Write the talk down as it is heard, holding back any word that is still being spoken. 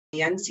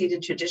the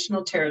unceded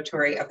traditional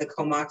territory of the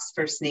Comox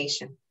First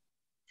Nation.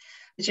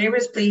 The Chamber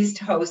is pleased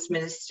to host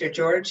Minister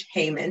George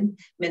Heyman,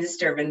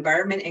 Minister of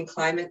Environment and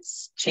Climate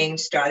Change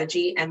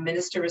Strategy and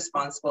Minister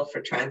responsible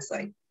for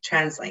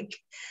Translink.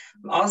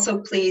 I'm also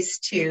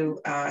pleased to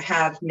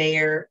have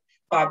Mayor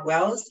Bob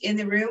Wells in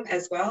the room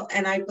as well.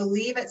 And I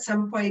believe at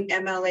some point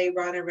MLA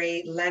Ronna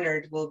Ray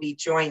Leonard will be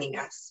joining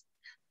us,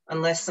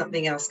 unless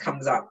something else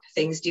comes up.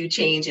 Things do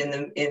change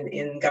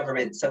in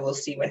government, so we'll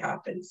see what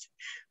happens.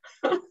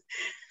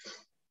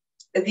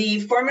 The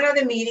format of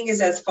the meeting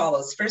is as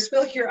follows. First,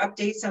 we'll hear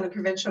updates on the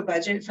provincial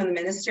budget from the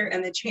Minister,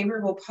 and the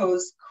Chamber will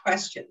pose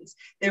questions.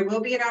 There will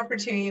be an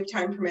opportunity, if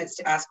time permits,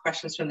 to ask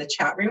questions from the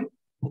chat room.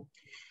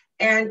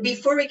 And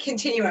before we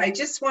continue, I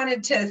just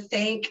wanted to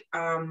thank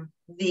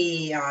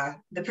the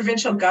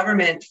provincial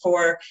government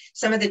for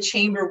some of the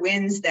Chamber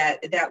wins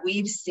that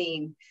we've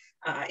seen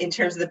in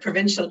terms of the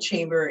provincial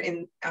chamber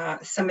in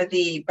some of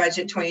the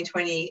budget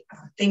 2020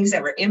 things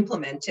that were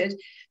implemented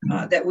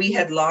that we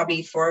had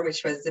lobbied for,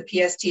 which was the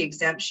PST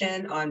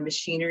exemption on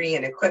machinery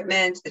and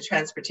equipment, the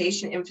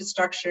transportation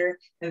infrastructure,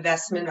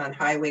 investment on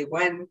Highway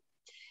 1,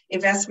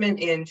 investment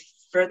in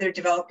further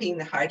developing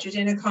the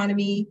hydrogen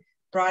economy,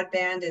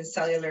 broadband and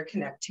cellular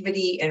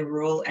connectivity in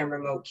rural and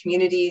remote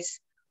communities,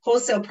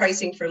 wholesale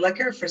pricing for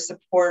liquor for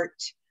support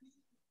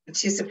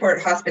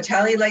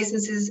hospitality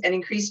licenses, and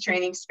increased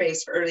training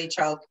space for early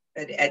childhood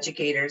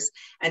educators,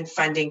 and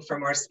funding for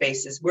more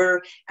spaces.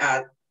 We're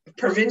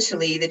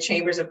provincially, the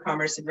Chambers of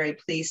Commerce are very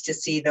pleased to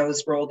see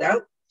those rolled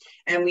out.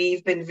 And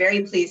we've been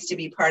very pleased to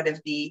be part of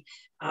the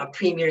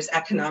Premier's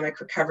Economic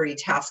Recovery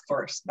Task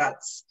Force.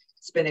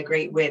 It's been a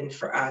great win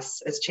for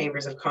us as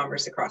Chambers of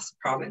Commerce across the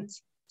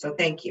province. So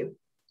thank you.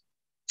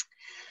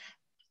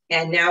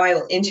 And now I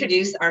will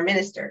introduce our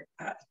Minister.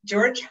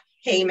 George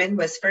Heyman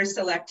was first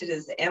elected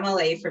as the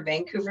MLA for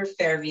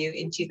Vancouver-Fairview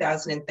in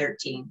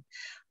 2013.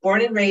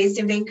 Born and raised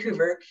in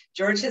Vancouver,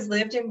 George has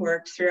lived and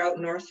worked throughout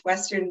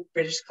northwestern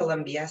British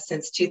Columbia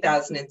since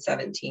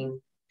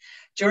 2017.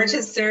 George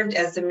has served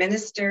as the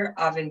Minister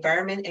of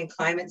Environment and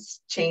Climate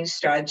Change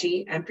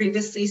Strategy and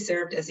previously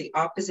served as the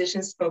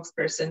opposition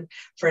spokesperson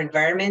for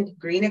Environment,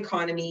 Green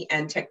Economy,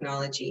 and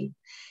Technology.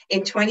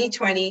 In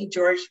 2020,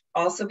 George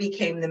also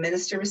became the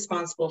Minister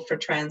responsible for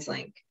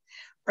Translink.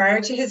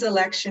 Prior to his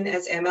election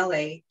as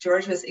MLA,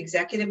 George was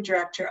Executive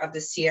Director of the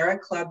Sierra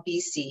Club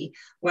BC,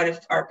 one of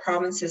our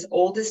province's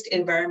oldest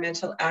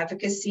environmental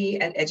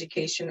advocacy and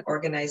education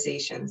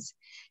organizations.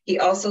 He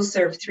also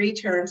served 3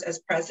 terms as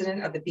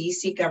President of the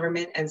BC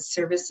Government and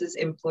Services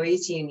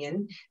Employees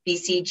Union,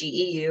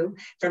 BCGEU,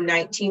 from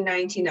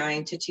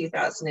 1999 to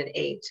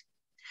 2008.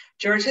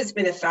 George has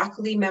been a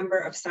faculty member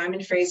of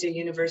Simon Fraser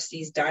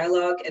University's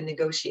Dialogue and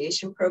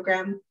Negotiation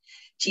Program,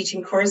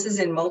 teaching courses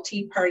in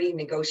multi-party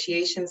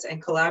negotiations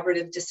and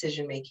collaborative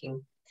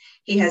decision-making.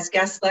 He has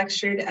guest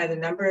lectured at a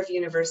number of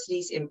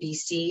universities in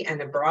BC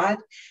and abroad,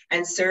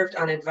 and served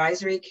on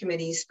advisory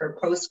committees for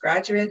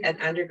postgraduate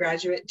and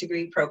undergraduate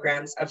degree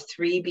programs of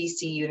 3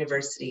 BC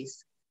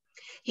universities.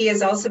 He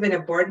has also been a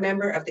board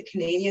member of the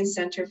Canadian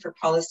Centre for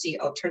Policy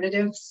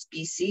Alternatives,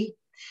 BC,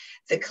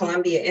 the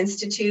Columbia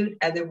Institute,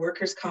 and the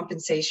Workers'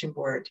 Compensation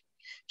Board.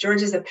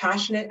 George is a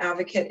passionate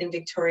advocate in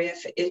Victoria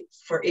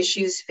for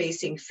issues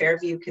facing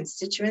Fairview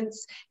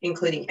constituents,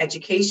 including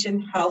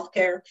education,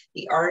 healthcare,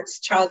 the arts,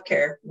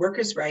 childcare,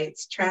 workers'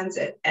 rights,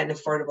 transit, and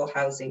affordable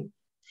housing.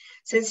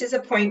 Since his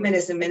appointment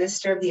as the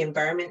Minister of the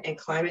Environment and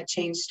Climate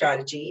Change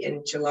Strategy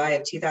in July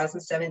of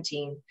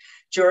 2017,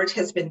 George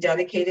has been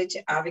dedicated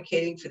to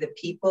advocating for the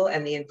people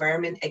and the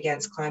environment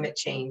against climate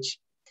change.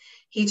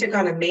 He took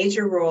on a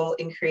major role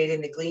in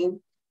creating the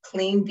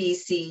Clean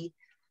BC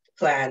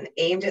plan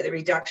aimed at the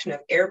reduction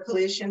of air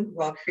pollution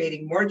while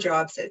creating more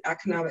jobs and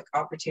economic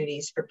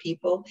opportunities for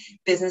people,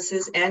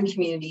 businesses, and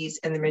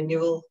communities in the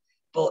renewable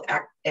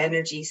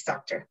energy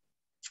sector.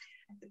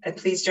 And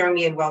please join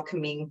me in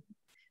welcoming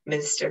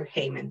Minister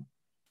Heyman.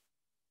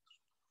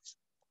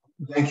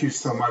 Thank you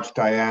so much,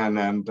 Diane,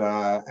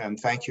 and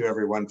thank you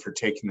everyone for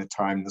taking the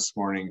time this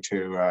morning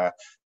to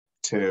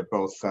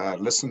both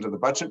listen to the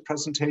budget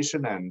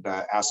presentation and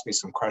ask me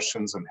some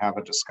questions and have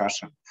a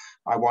discussion.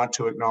 I want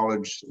to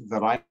acknowledge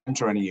that I'm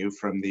joining you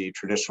from the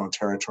traditional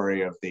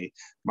territory of the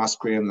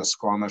Musqueam, the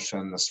Squamish,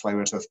 and the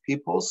Tsleil-Waututh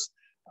peoples.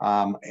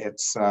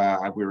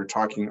 We were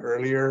talking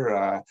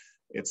earlier,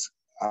 it's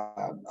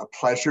a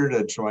pleasure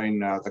to join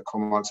the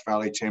Comox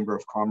Valley Chamber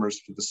of Commerce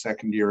for the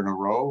 2nd year in a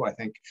row. I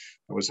think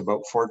it was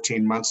about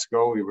 14 months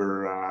ago.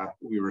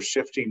 We were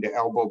shifting to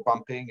elbow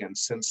bumping, and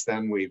since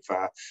then we've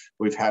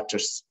had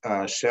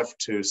to shift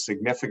to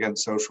significant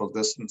social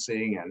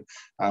distancing.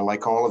 And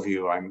like all of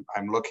you, I'm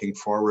looking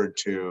forward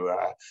to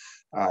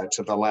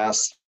the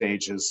last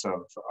stages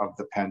of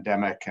the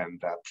pandemic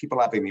and people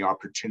having the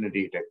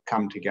opportunity to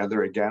come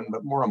together again,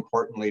 but more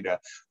importantly, to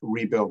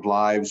rebuild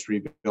lives,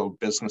 rebuild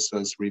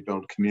businesses,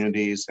 rebuild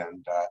communities,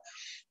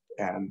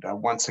 and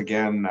once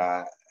again,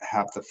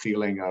 have the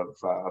feeling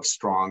of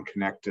strong,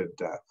 connected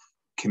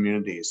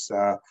communities.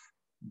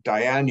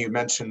 Diane, you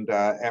mentioned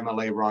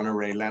MLA Ronna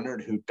Ray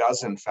Leonard, who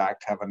does in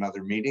fact have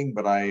another meeting,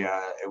 but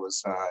it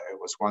was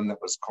one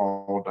that was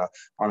called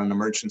on an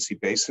emergency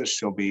basis.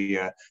 She'll be,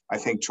 I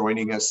think,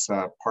 joining us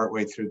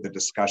partway through the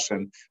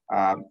discussion.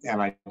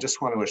 And I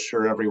just want to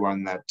assure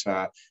everyone that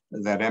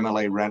that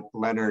MLA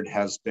Leonard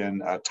has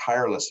been a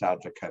tireless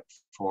advocate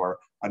for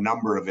a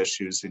number of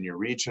issues in your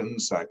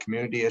regions,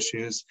 community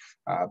issues,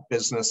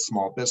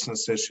 small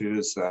business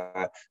issues.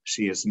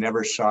 She is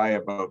never shy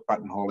about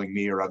buttonholing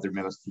me or other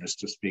ministers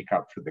to speak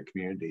up for the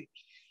community.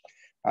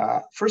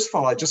 First of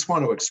all, I just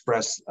want to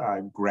express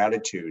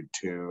gratitude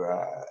to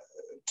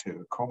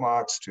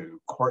Comox, to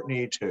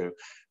Courtney, to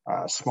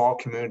small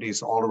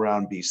communities all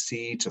around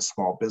BC, to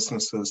small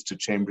businesses, to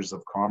chambers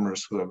of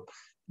commerce who have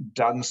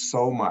done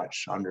so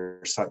much under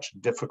such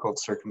difficult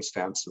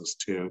circumstances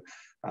to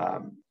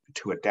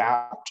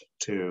adapt,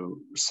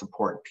 to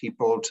support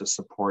people, to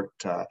support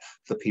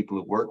the people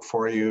who work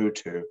for you,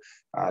 to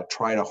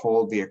try to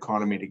hold the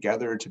economy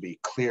together, to be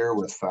clear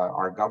with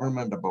our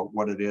government about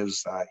what it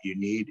is you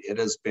need. It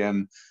has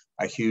been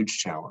a huge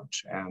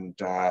challenge. And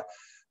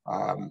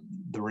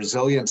the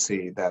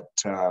resiliency that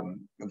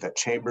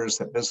chambers,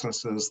 that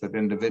businesses, that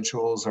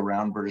individuals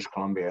around British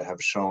Columbia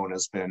have shown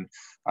has been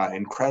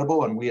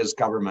incredible. And we as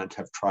government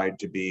have tried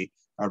to be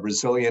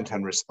resilient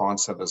and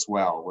responsive as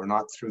well. We're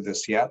not through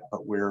this yet,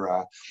 but we're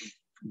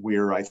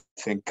I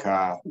think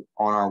on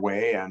our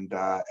way. And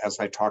as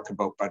I talk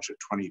about Budget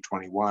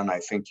 2021, I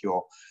think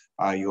you'll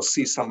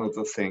see some of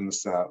the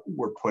things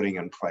we're putting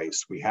in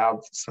place. We have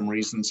some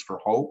reasons for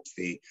hope.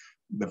 The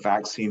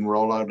vaccine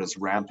rollout is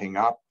ramping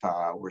up.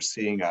 We're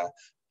seeing a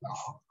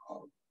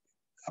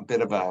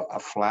bit of a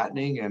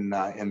flattening in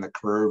the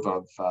curve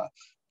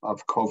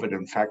of COVID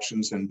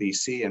infections in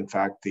BC. In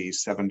fact, the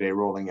 7-day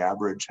rolling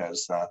average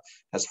has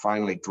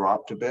finally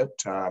dropped a bit.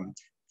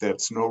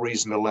 There's no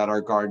reason to let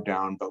our guard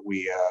down, but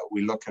we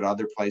look at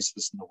other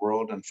places in the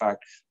world. In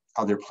fact,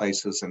 other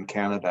places in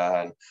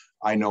Canada,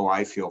 and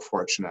I feel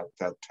fortunate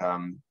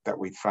that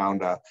we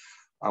found a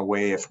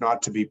way, if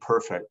not to be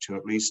perfect, to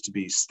at least to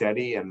be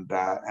steady and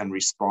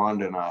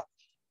respond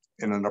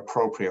in an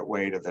appropriate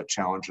way to the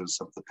challenges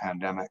of the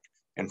pandemic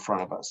in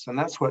front of us. And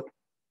that's what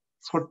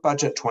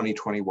Budget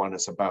 2021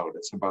 is about.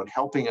 It's about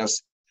helping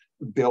us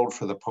build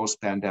for the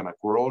post-pandemic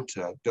world,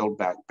 to build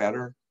back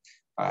better.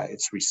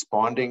 It's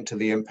responding to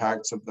the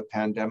impacts of the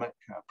pandemic,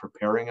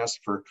 preparing us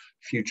for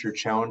future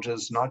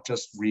challenges, not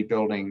just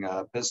rebuilding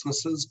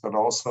businesses, but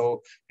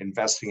also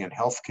investing in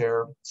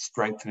healthcare,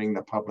 strengthening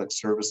the public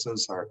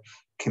services our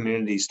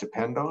communities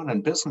depend on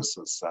and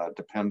businesses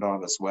depend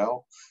on as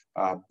well,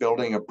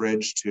 building a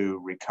bridge to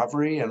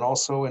recovery, and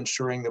also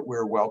ensuring that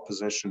we're well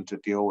positioned to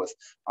deal with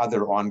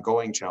other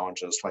ongoing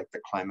challenges like the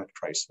climate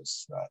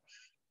crisis.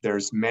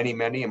 There's many,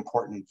 many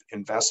important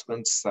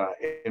investments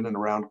in and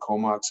around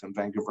Comox and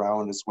Vancouver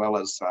Island, as well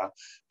as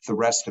the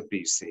rest of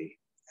BC.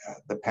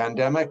 The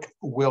pandemic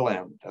will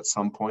end at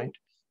some point,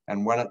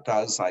 and when it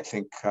does, I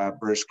think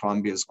British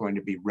Columbia is going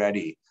to be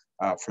ready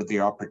for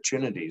the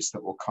opportunities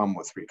that will come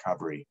with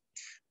recovery.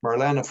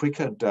 Marlene, if we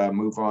could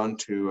move on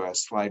to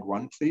slide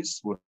 1,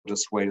 please. We'll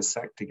just wait a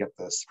sec to get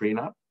the screen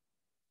up.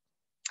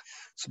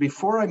 So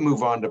before I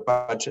move on to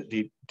budget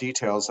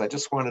details, I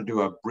just want to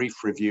do a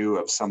brief review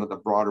of some of the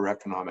broader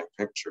economic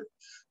picture.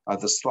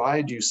 The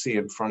slide you see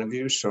in front of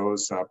you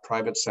shows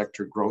private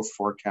sector growth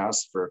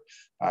forecasts for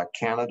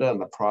Canada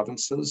and the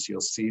provinces. You'll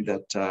see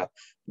that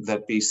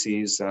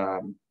BC's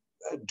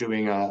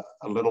doing a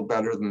little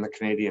better than the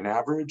Canadian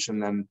average,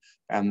 and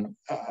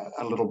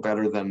a little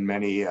better than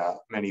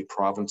many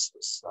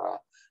provinces.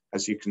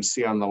 As you can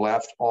see on the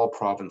left, all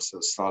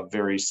provinces saw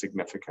very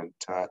significant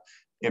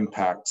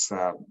impacts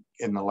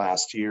in the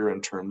last year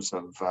in terms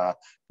of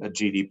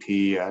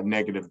GDP,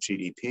 negative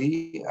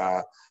GDP.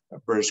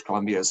 British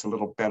Columbia is a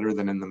little better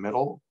than in the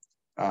middle.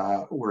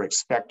 We're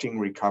expecting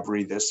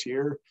recovery this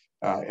year.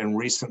 In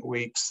recent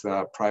weeks,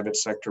 private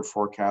sector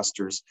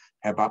forecasters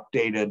have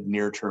updated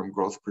near-term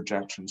growth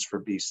projections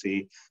for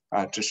BC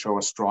to show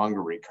a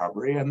stronger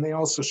recovery. And they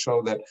also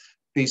show that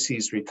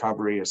BC's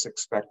recovery is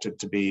expected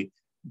to be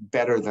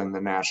better than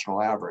the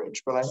national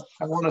average. But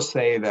I want to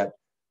say that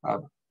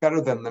better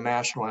than the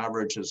national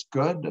average is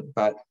good,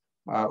 but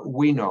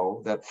we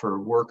know that for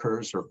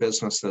workers or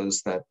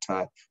businesses that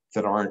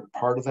aren't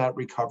part of that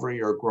recovery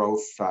or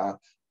growth,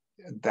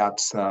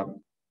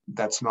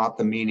 that's not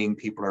the meaning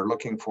people are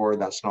looking for.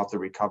 That's not the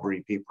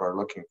recovery people are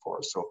looking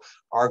for. So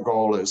our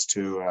goal is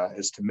to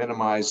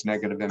minimize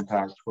negative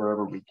impacts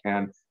wherever we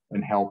can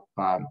and help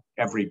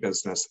every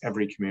business,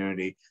 every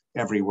community,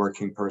 every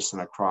working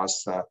person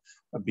across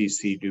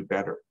BC do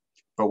better.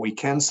 But we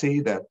can see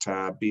that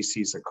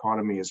BC's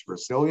economy is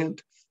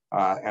resilient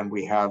and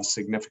we have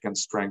significant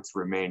strength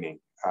remaining.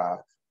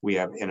 We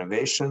have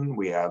innovation,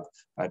 we have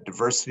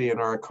diversity in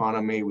our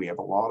economy, we have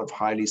a lot of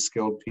highly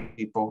skilled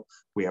people,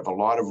 we have a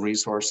lot of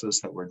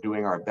resources that we're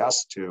doing our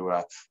best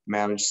to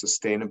manage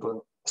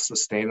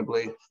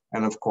sustainably,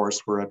 and of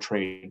course, we're a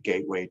trade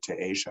gateway to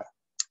Asia.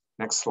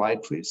 Next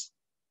slide, please.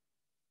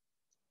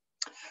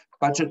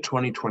 Budget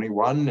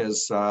 2021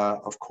 is,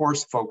 of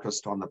course,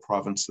 focused on the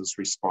province's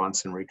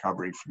response and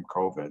recovery from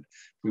COVID.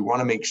 We want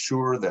to make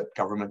sure that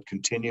government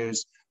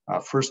continues,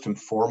 first and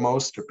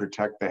foremost, to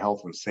protect the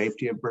health and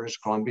safety of British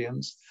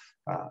Columbians.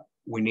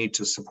 We need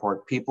to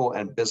support people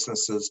and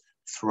businesses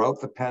throughout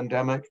the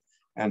pandemic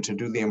and to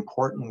do the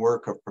important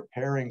work of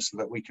preparing so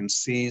that we can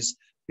seize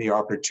the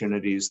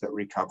opportunities that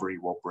recovery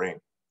will bring.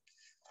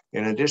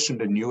 In addition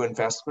to new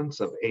investments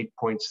of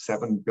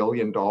 $8.7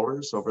 billion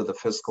over the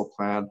fiscal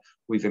plan,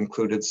 we've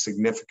included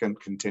significant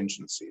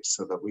contingencies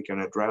so that we can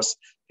address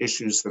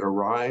issues that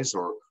arise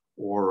or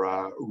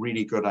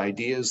really good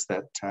ideas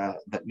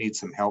that need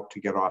some help to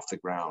get off the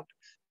ground,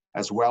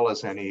 as well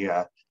as any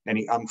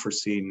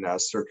unforeseen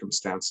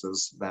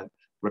circumstances that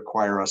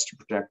require us to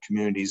protect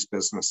communities,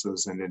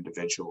 businesses, and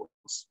individuals.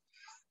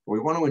 We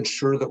want to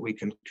ensure that we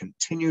can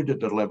continue to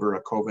deliver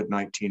a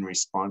COVID-19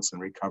 response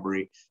and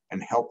recovery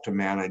and help to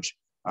manage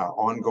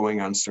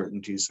ongoing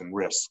uncertainties and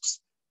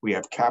risks. We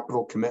have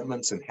capital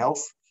commitments in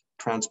health,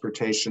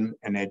 transportation,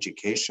 and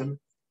education,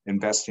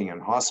 investing in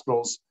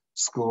hospitals,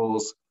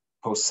 schools,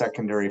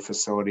 post-secondary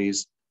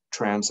facilities,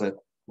 transit,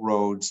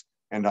 roads,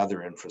 and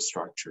other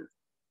infrastructure.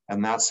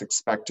 And that's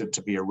expected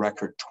to be a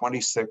record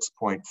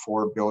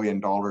 $26.4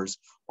 billion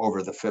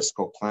over the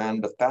fiscal plan,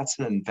 but that's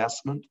an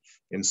investment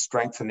in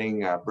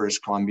strengthening British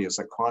Columbia's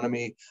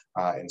economy,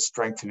 in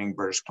strengthening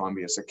British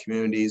Columbia's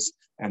communities,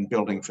 and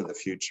building for the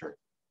future.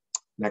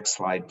 Next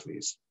slide,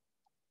 please.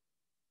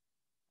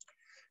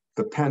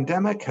 The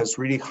pandemic has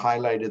really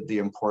highlighted the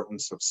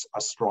importance of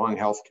a strong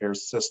healthcare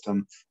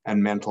system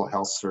and mental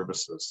health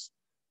services.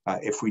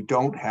 If we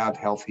don't have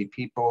healthy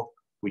people,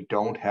 we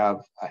don't have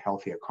a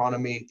healthy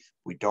economy,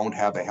 we don't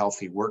have a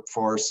healthy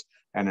workforce,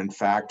 and in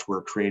fact,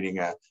 we're creating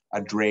a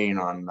drain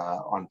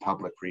on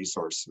public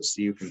resources.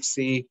 So you can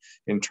see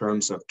in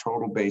terms of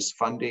total base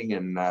funding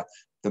in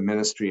the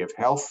Ministry of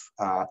Health,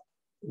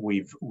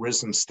 we've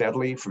risen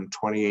steadily from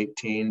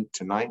 2018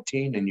 to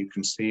 19, and you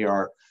can see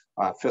our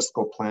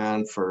fiscal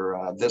plan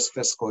for this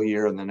fiscal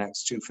year and the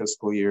next 2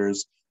 fiscal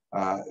years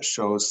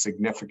shows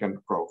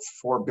significant growth.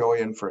 $4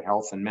 billion for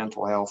health and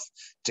mental health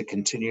to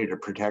continue to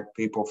protect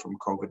people from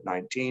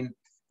COVID-19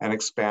 and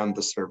expand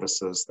the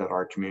services that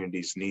our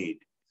communities need.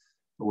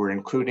 We're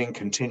including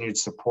continued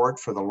support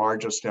for the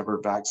largest ever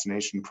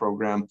vaccination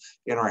program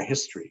in our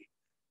history.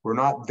 We're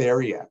not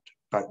there yet,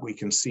 but we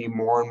can see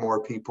more and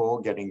more people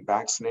getting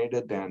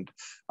vaccinated, and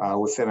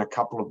within a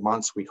couple of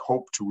months, we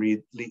hope to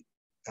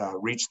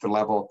reach the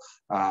level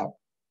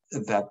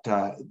that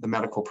the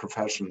medical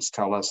professions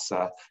tell us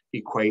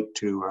equate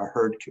to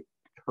herd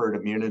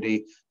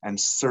immunity, and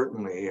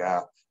certainly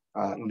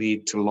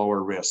lead to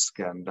lower risk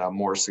and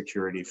more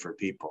security for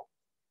people.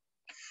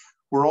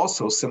 We're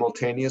also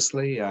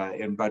simultaneously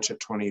in Budget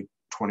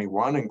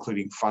 2021,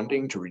 including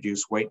funding to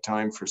reduce wait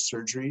time for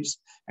surgeries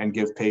and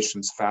give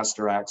patients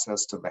faster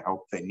access to the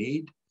help they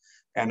need,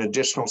 and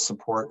additional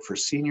support for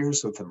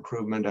seniors with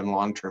improvement in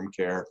long-term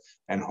care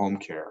and home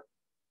care.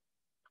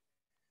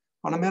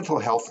 On a mental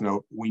health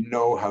note, we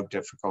know how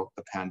difficult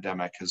the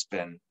pandemic has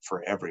been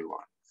for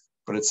everyone,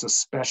 but it's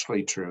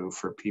especially true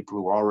for people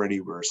who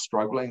already were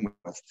struggling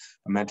with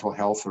mental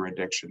health or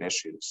addiction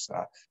issues.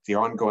 The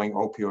ongoing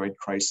opioid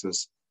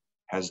crisis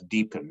has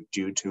deepened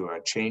due to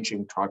a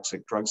changing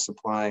toxic drug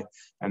supply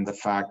and the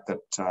fact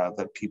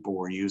that people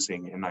were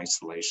using in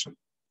isolation.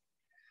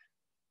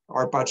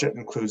 Our budget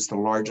includes the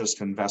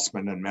largest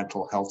investment in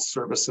mental health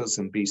services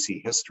in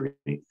BC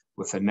history,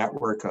 with a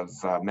network of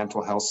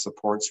mental health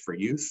supports for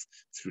youth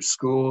through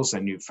schools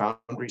and new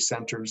foundry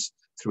centers,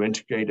 through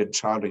integrated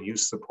child and youth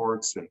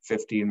supports in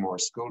 15 more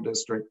school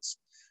districts.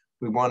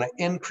 We want to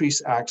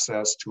increase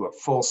access to a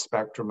full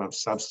spectrum of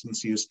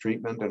substance use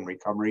treatment and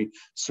recovery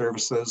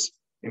services,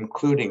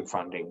 including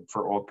funding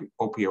for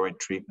opioid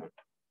treatment.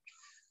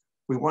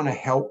 We want to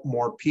help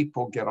more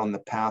people get on the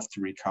path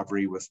to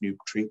recovery with new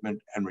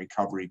treatment and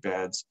recovery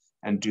beds,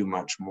 and do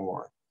much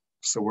more.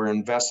 So we're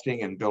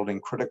investing in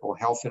building critical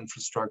health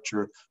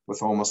infrastructure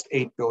with almost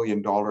 $8 billion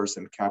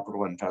in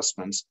capital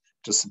investments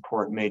to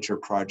support major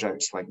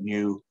projects like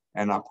new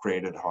and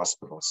upgraded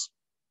hospitals.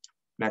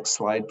 Next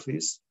slide,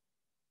 please.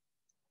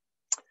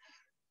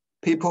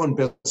 People and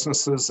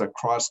businesses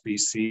across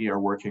BC are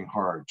working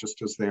hard,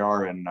 just as they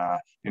are in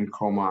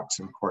Comox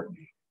and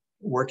Courtenay,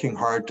 working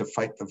hard to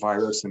fight the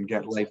virus and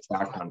get life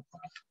back on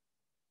track.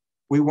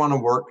 We want to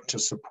work to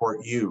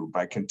support you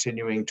by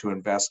continuing to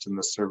invest in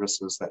the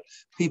services that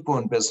people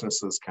and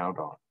businesses count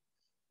on.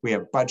 We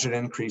have budget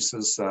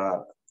increases,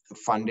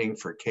 funding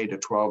for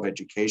K-12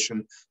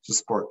 education to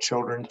support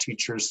children,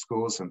 teachers,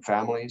 schools, and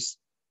families.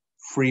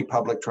 Free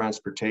public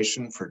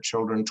transportation for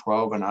children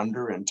 12 and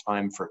under in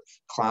time for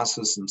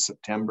classes in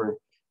September.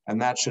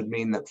 And that should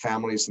mean that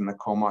families in the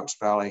Comox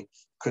Valley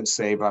could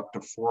save up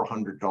to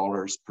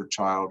 $400 per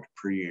child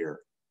per year.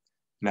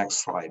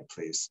 Next slide,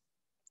 please.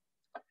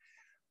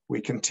 We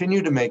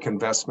continue to make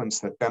investments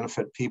that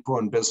benefit people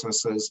and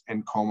businesses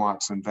in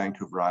Comox and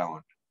Vancouver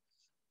Island.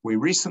 We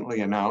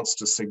recently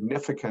announced a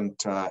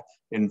significant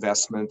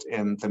investment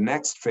in the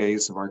next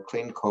phase of our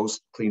Clean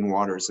Coast, Clean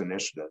Waters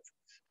initiative.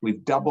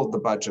 We've doubled the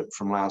budget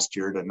from last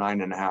year to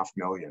 $9.5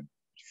 million.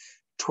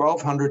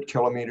 1,200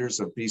 kilometers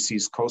of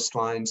BC's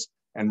coastlines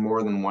and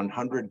more than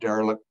 100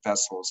 derelict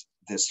vessels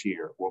this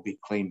year will be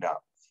cleaned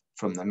up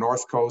from the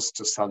North Coast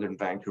to southern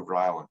Vancouver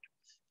Island.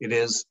 It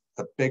is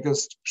the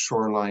biggest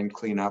shoreline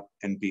cleanup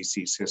in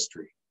BC's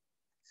history.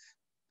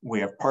 We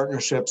have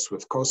partnerships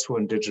with coastal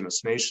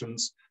Indigenous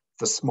nations,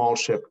 the Small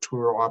Ship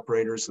Tour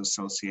Operators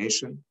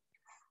Association,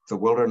 the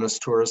Wilderness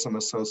Tourism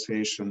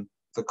Association,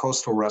 the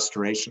Coastal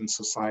Restoration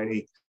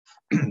Society,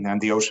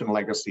 and the Ocean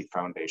Legacy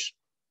Foundation.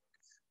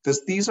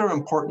 These are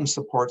important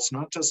supports,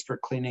 not just for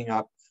cleaning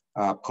up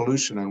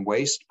pollution and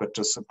waste, but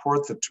to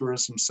support the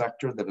tourism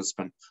sector that has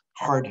been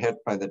hard hit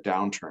by the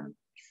downturn.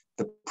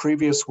 The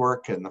previous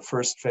work in the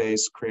first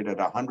phase created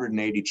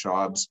 180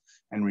 jobs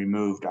and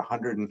removed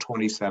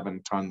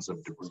 127 tons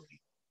of debris.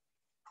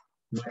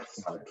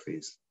 Next slide,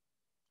 please.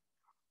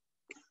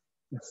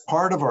 As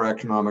part of our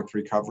economic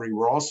recovery,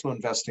 we're also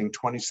investing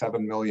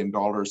 $27 million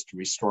to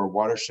restore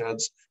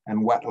watersheds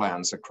and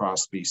wetlands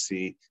across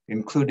BC,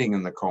 including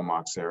in the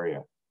Comox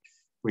area.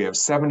 We have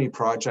 70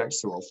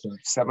 projects that will serve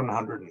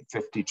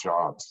 750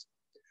 jobs.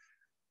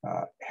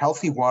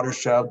 Healthy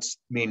watersheds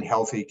mean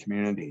healthy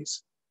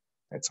communities.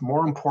 It's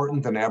more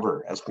important than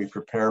ever as we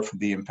prepare for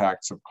the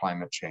impacts of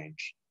climate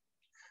change.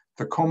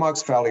 The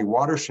Comox Valley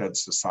Watershed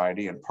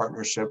Society, in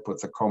partnership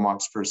with the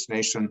Comox First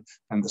Nation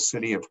and the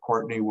City of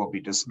Courtenay, will be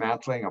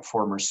dismantling a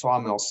former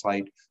sawmill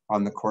site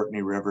on the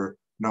Courtenay River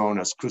known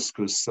as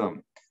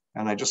Kuskus-Sum.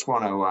 And I just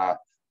want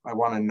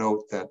to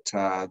note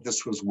that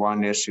this was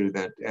one issue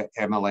that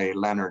MLA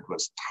Leonard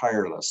was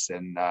tireless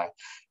in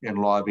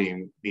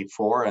lobbying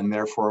before, and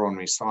therefore when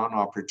we saw an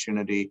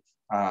opportunity,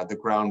 the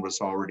ground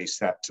was already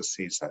set to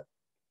seize it.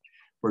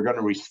 We're going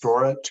to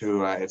restore it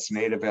to its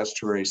native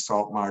estuary,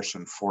 salt marsh,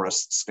 and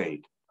forest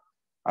state.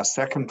 A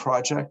second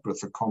project with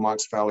the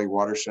Comox Valley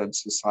Watershed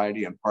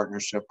Society in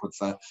partnership with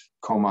the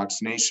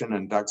Comox Nation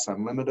and Ducks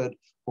Unlimited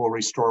will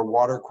restore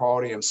water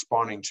quality and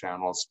spawning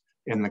channels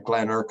in the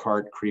Glen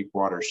Urquhart Creek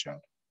watershed.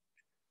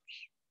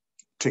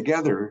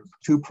 Together,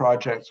 two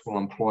projects will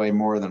employ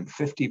more than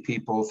 50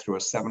 people through a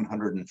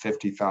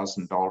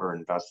 $750,000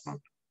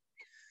 investment.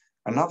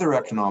 Another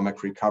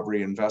economic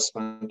recovery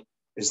investment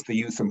is the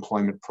Youth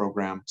Employment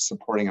Program,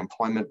 supporting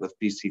employment with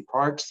BC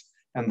Parks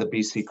and the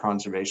BC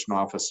Conservation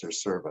Officer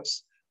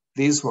Service.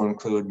 These will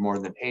include more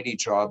than 80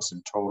 jobs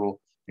in total,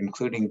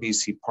 including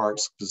BC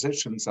Parks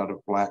positions out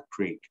of Black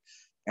Creek.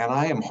 And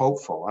I am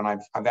hopeful, and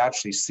I've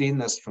actually seen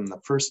this from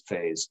the first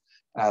phase,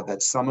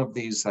 that some of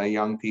these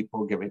young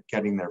people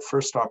getting their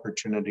first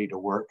opportunity to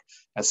work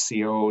as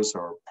COs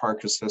or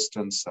park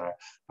assistants,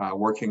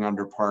 working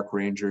under park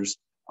rangers,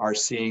 are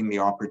seeing the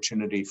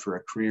opportunity for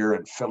a career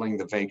and filling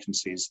the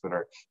vacancies that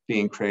are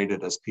being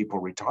created as people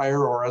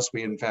retire or as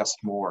we invest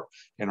more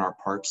in our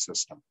park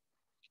system.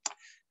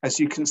 As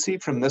you can see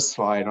from this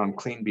slide on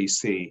Clean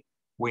BC,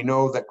 we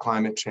know that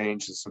climate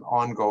change is an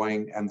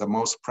ongoing and the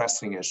most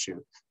pressing issue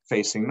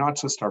facing not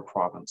just our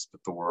province,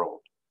 but the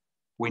world.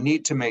 We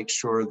need to make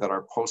sure that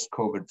our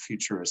post-COVID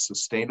future is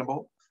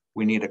sustainable.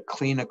 We need a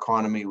clean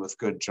economy with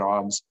good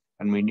jobs,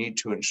 and we need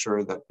to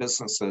ensure that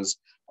businesses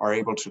are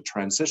able to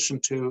transition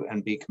to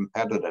and be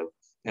competitive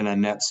in a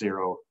net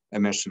zero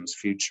emissions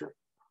future.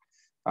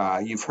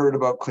 You've heard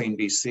about Clean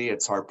BC.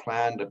 It's our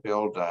plan to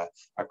build a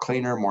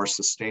cleaner, more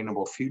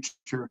sustainable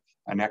future,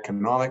 an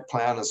economic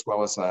plan, as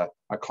well as a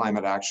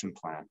climate action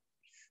plan.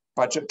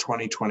 Budget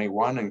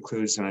 2021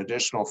 includes an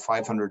additional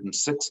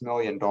 $506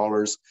 million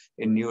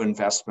in new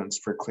investments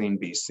for Clean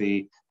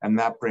BC, and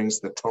that brings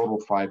the total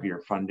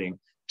 5-year funding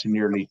to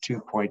nearly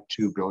 $2.2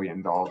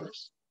 billion.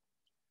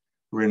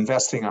 We're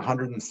investing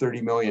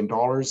 $130 million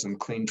in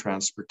clean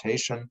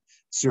transportation,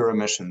 zero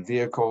emission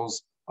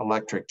vehicles,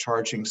 electric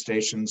charging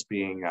stations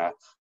being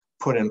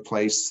put in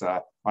place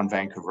on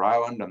Vancouver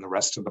Island and the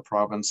rest of the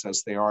province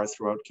as they are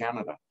throughout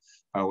Canada,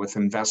 with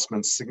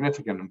investments,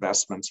 significant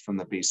investments from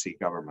the BC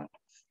government.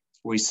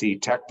 We see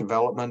tech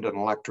development and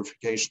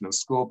electrification of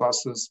school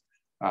buses,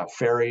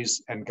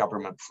 ferries, and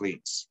government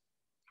fleets.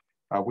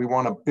 We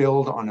want to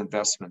build on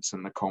investments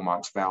in the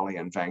Comox Valley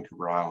and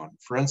Vancouver Island.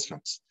 For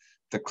instance,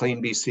 the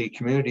Clean BC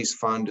Communities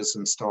Fund is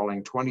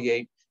installing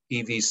 28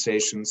 EV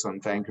stations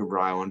on Vancouver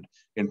Island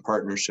in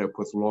partnership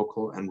with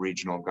local and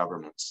regional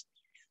governments.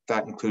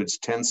 That includes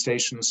 10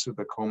 stations through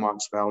the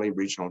Comox Valley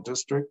Regional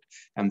District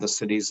and the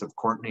cities of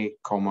Courtenay,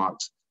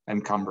 Comox,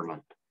 and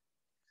Cumberland.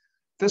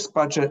 This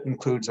budget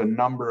includes a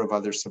number of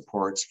other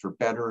supports for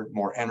better,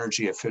 more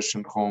energy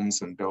efficient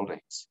homes and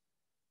buildings.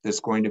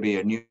 There's going to be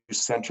a new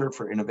Center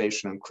for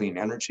Innovation and Clean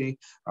Energy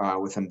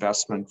with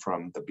investment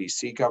from the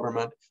BC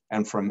government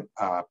and from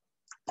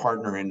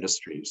partner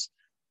industries.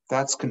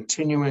 That's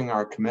continuing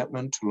our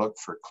commitment to look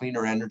for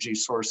cleaner energy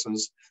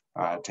sources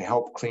to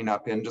help clean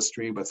up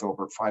industry with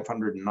over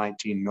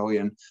 $519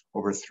 million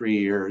over 3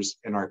 years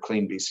in our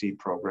Clean BC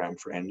program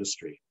for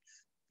industry.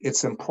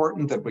 It's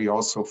important that we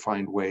also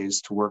find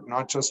ways to work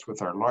not just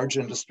with our large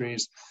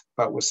industries,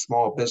 but with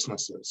small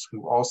businesses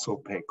who also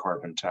pay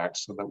carbon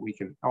tax so that we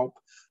can help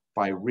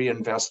by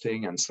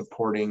reinvesting and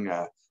supporting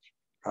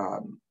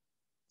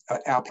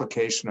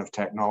application of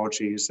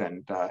technologies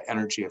and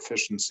energy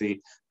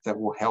efficiency that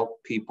will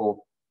help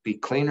people be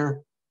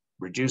cleaner,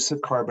 reduce the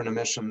carbon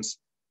emissions,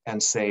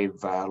 and save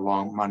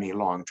money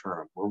long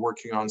term. We're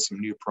working on some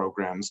new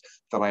programs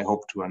that I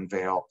hope to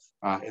unveil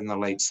in the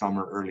late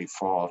summer, early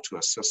fall to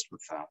assist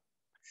with that.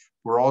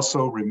 We're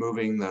also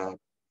removing the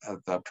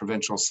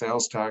provincial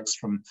sales tax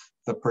from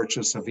the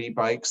purchase of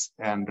e-bikes,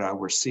 and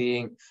we're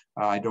seeing,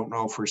 I don't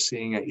know if we're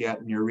seeing it yet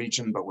in your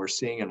region, but we're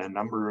seeing in a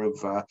number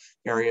of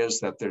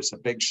areas that there's a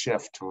big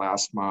shift to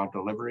last mile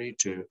delivery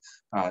to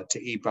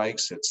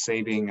e-bikes. It's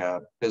saving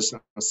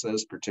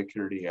businesses,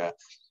 particularly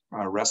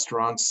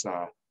restaurants,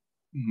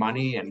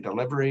 money and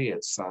delivery.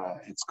 It's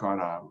got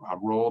a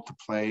role to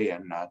play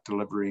in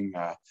delivering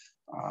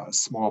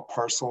small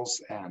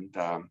parcels,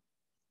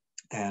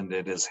 and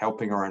it is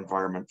helping our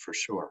environment for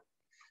sure.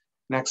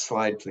 Next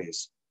slide,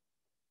 please.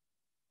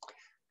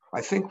 I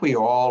think we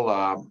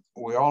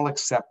all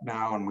accept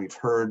now, and we've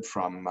heard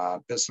from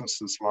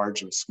businesses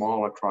large and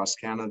small across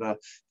Canada,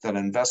 that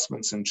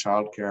investments in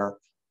childcare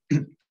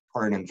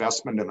are an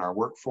investment in our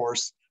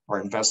workforce,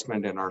 our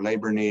investment in our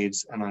labor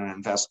needs, and an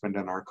investment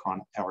in our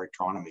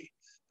economy.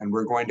 And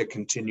we're going to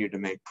continue to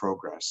make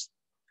progress.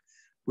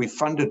 We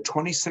funded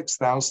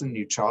 26,000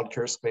 new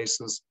childcare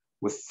spaces,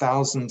 with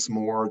thousands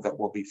more that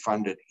will be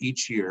funded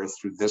each year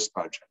through this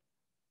budget.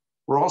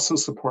 We're also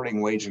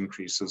supporting wage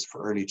increases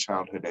for early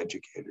childhood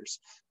educators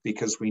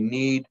because we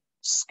need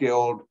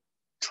skilled,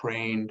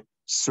 trained,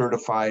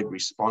 certified,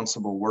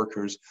 responsible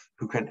workers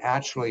who can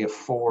actually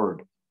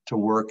afford to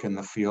work in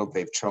the field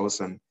they've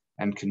chosen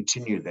and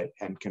continue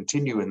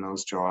in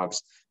those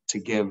jobs to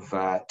give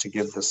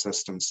the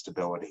system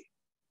stability.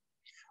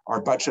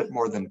 Our budget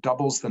more than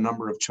doubles the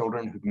number of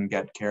children who can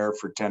get care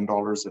for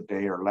 $10 a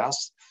day or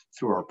less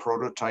through our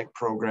prototype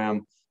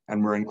program,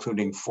 and we're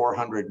including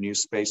 400 new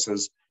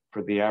spaces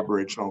for the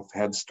Aboriginal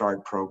Head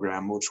Start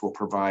program, which will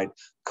provide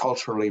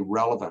culturally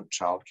relevant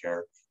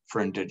childcare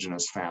for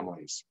Indigenous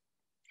families.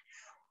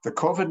 The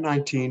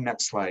COVID-19,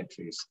 next slide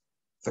please.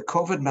 The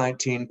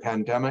COVID-19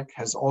 pandemic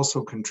has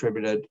also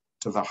contributed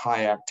to the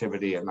high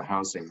activity in the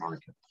housing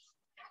market.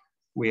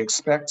 We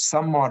expect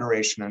some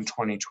moderation in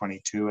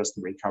 2022 as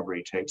the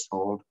recovery takes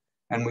hold,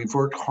 and we've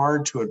worked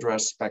hard to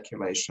address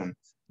speculation,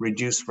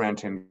 reduce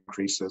rent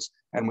increases,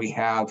 and we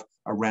have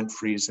a rent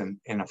freeze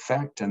in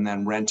effect, and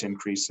then rent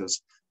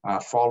increases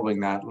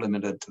following that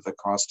limited to the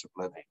cost of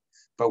living.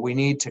 But we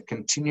need to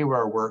continue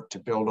our work to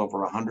build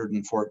over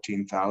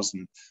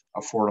 114,000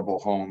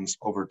 affordable homes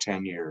over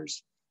 10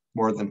 years.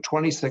 More than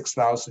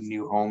 26,000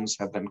 new homes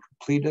have been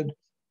completed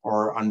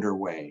or are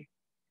underway.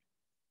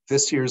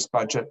 This year's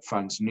budget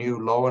funds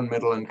new low and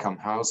middle income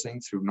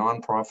housing through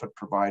nonprofit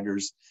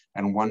providers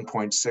and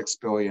 $1.6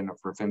 billion of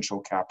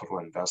provincial capital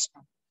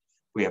investment.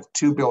 We have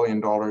 $2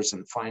 billion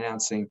in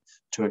financing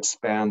to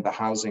expand the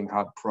Housing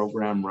Hub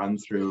program run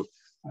through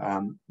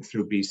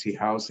BC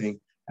Housing,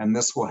 and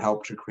this will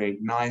help to create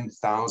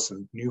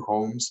 9,000 new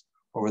homes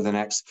over the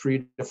next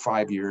 3 to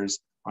 5 years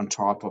on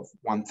top of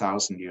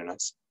 1,000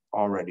 units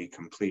already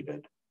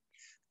completed.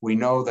 We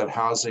know that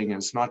housing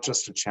is not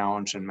just a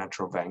challenge in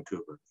Metro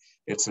Vancouver,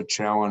 it's a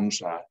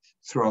challenge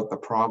throughout the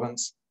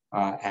province,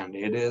 and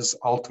it is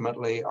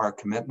ultimately our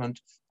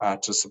commitment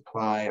to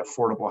supply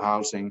affordable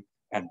housing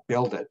and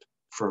build it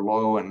for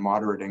low and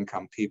moderate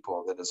income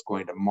people that is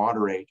going to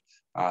moderate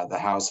the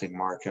housing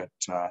market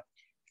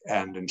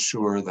and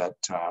ensure that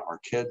our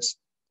kids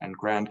and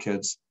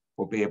grandkids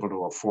will be able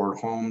to afford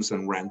homes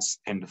and rents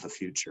into the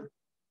future.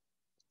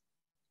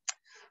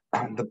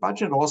 The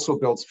budget also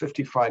builds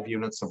 55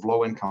 units of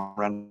low-income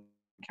rent in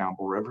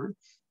Campbell River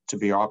to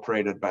be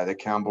operated by the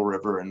Campbell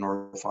River and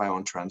North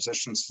Island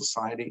Transition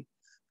Society.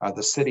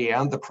 The city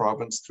and the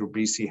province through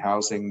BC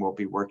Housing will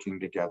be working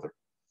together.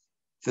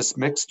 This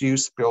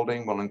mixed-use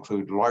building will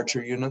include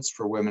larger units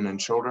for women and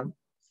children,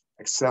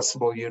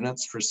 accessible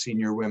units for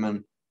senior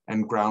women,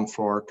 and ground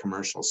floor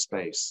commercial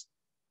space.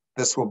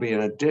 This will be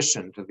in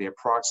addition to the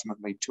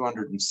approximately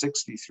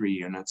 263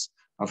 units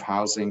of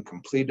housing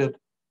completed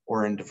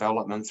or in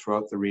development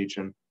throughout the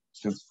region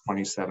since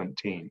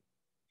 2017.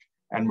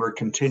 And we're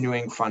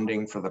continuing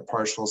funding for the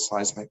partial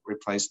seismic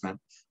replacement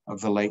of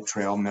the Lake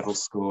Trail Middle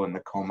School in the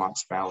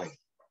Comox Valley.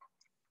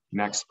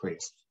 Next,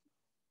 please.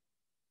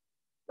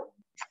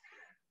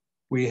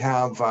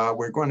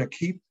 We're going to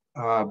keep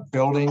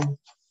building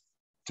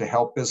to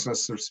help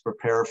businesses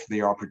prepare for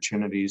the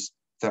opportunities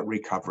that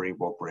recovery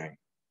will bring.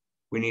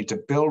 We need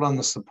to build on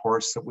the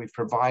supports that we've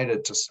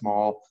provided to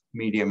small,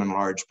 medium, and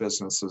large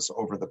businesses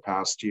over the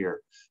past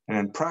year. And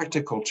in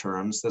practical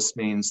terms, this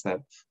means that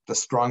the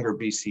stronger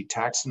BC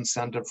tax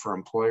incentive for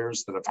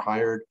employers that have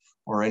hired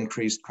or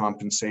increased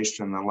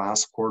compensation in the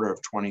last quarter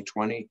of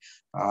 2020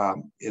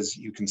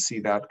 you can see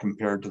that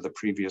compared to the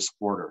previous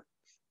quarter.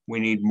 We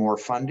need more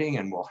funding,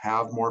 and we'll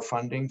have more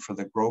funding for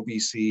the Grow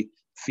BC,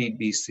 Feed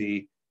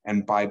BC,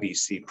 and Buy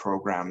BC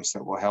programs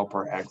that will help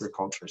our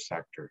agriculture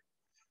sector.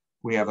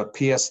 We have a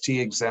PST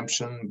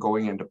exemption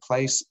going into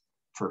place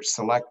for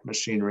select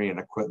machinery and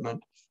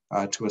equipment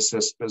to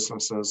assist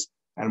businesses,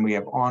 and we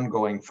have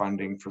ongoing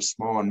funding for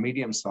small and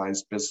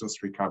medium-sized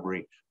business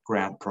recovery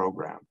grant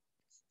program,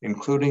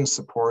 including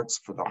supports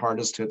for the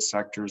hardest hit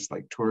sectors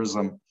like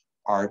tourism,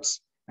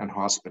 arts, and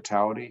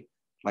hospitality,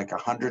 like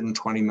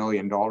 $120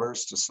 million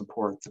to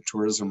support the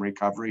tourism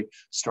recovery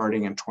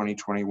starting in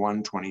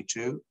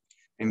 2021-22,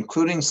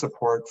 including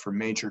support for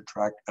major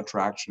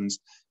attractions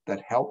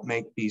that help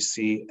make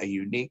BC a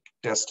unique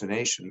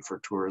destination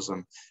for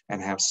tourism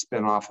and have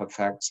spin-off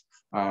effects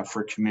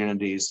for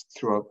communities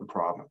throughout the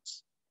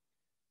province.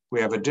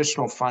 We have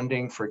additional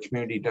funding for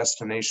community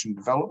destination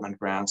development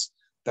grants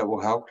that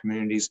will help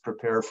communities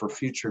prepare for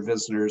future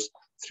visitors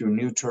through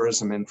new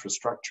tourism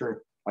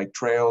infrastructure like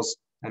trails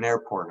and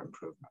airport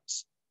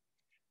improvements.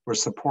 We're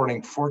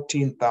supporting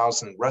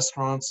 14,000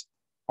 restaurants,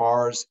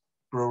 bars,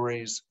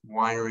 breweries,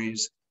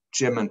 wineries,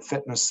 gym and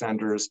fitness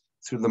centers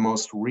through the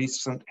most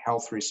recent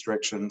health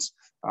restrictions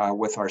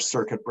with our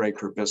circuit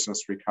breaker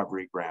business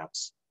recovery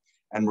grants.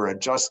 And we're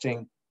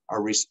adjusting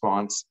our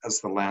response as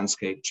the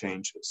landscape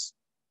changes.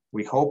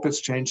 We hope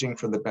it's changing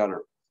for the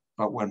better,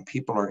 but when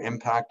people are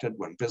impacted,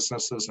 when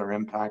businesses are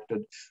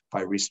impacted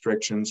by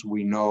restrictions,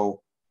 we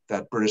know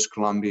that British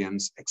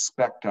Columbians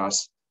expect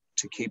us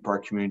to keep our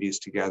communities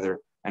together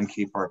and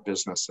keep our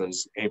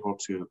businesses able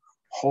to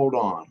hold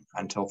on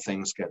until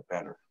things get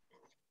better.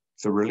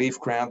 The relief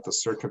grant, the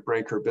Circuit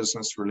Breaker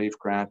Business Relief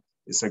Grant,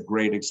 is a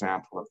great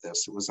example of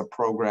this. It was a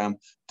program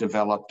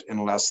developed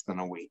in less than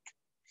a week.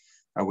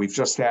 We've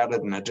just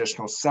added an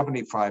additional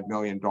 $75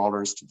 million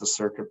to the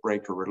Circuit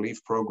Breaker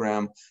Relief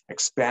Program,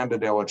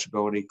 expanded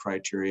eligibility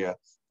criteria,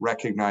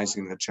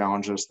 recognizing the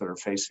challenges that are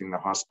facing the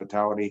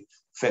hospitality,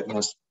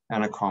 fitness,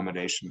 and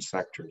accommodation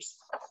sectors.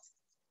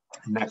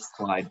 Next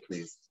slide,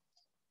 please.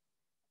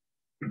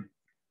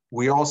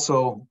 We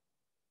also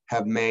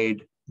have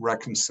made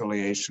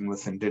reconciliation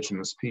with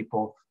Indigenous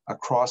people a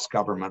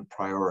cross-government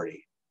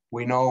priority.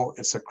 We know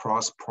it's a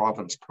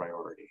cross-province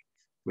priority.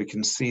 We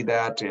can see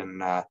that in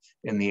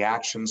the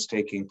actions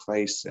taking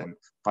place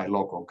by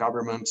local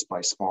governments, by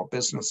small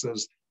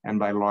businesses, and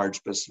by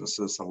large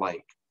businesses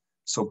alike.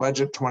 So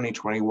Budget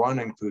 2021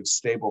 includes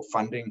stable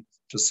funding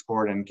to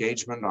support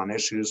engagement on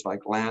issues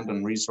like land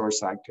and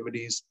resource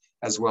activities,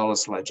 as well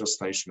as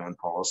legislation and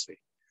policy.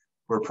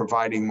 We're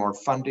providing more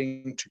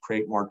funding to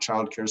create more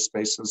childcare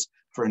spaces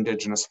for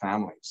Indigenous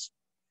families.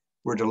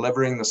 We're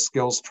delivering the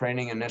skills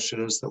training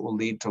initiatives that will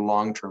lead to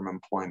long-term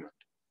employment.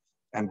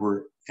 And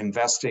we're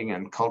investing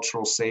in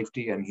cultural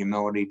safety and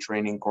humility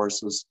training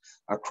courses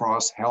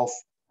across health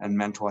and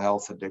mental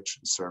health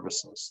addiction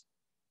services.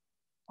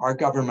 Our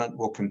government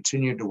will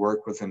continue to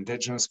work with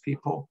Indigenous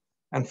people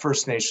and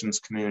First Nations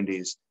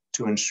communities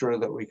to ensure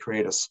that we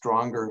create a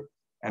stronger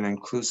and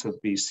inclusive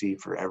BC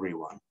for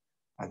everyone.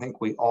 I think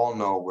we all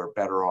know we're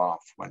better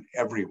off when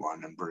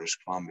everyone in British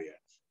Columbia,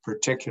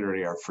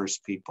 particularly our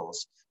First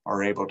Peoples,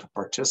 are able to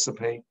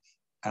participate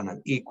on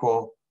an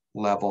equal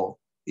level,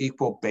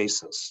 equal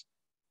basis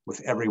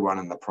with everyone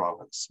in the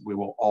province. We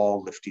will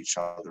all lift each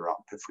other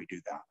up if we do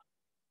that.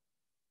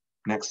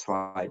 Next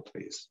slide,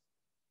 please.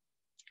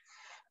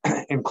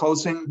 In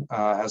closing,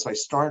 as I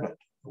started,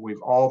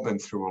 we've all been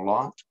through a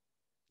lot.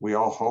 We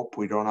all hope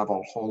we don't have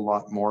a whole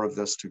lot more of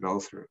this to go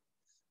through.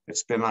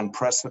 It's been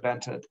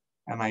unprecedented,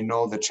 and I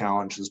know the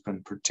challenge has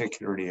been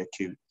particularly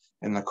acute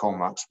in the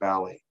Comox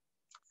Valley.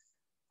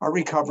 Our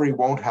recovery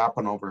won't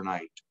happen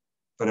overnight,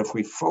 but if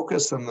we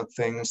focus on the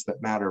things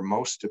that matter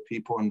most to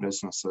people and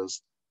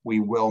businesses, we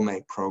will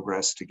make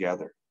progress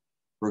together.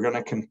 We're going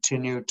to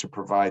continue to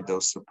provide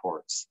those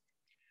supports.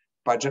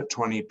 Budget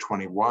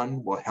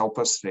 2021 will help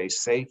us stay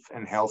safe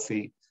and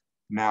healthy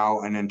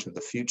now and into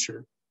the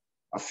future,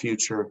 a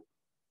future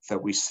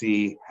that we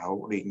see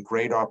holding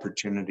great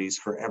opportunities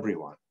for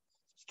everyone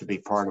to be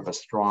part of a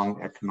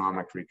strong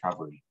economic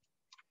recovery.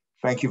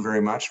 Thank you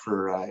very much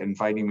for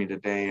inviting me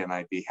today, and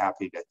I'd be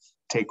happy to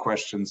take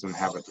questions and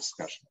have a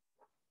discussion.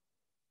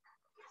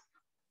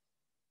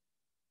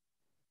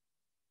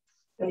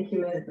 Thank you,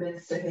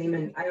 Minister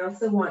Heyman. I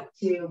also want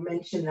to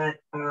mention that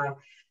Her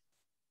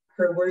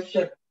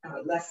Worship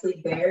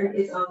Leslie Baird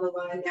is on the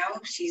line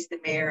now. She's the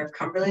Mayor of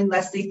Cumberland.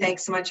 Leslie,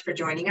 thanks so much for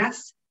joining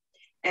us.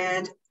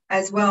 And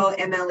as well,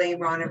 MLA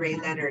Ronna Ray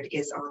Leonard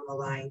is on the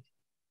line.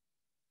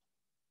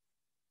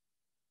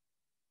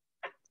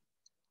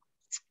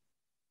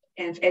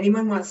 And if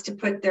anyone wants to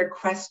put their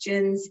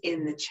questions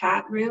in the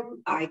chat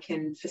room, I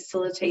can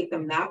facilitate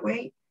them that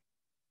way.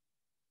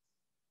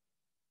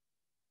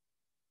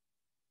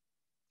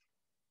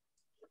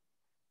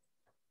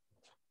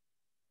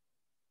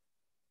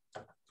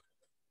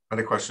 I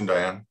had a question,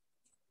 Diane.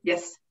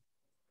 Yes.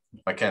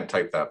 I can't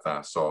type that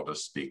fast, so I'll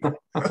just speak.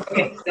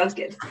 Okay, sounds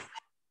good.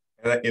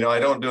 And, you know, I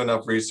don't do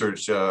enough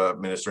research,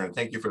 Minister, and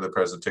thank you for the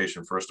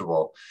presentation, first of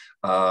all.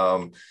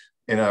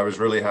 And I was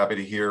really happy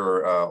to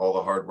hear all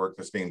the hard work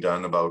that's being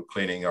done about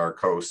cleaning our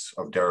coasts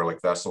of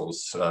derelict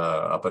vessels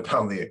up and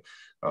down the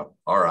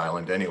our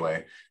island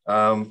anyway.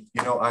 You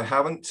know, I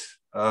haven't,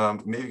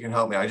 maybe you can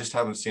help me, I just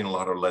haven't seen a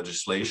lot of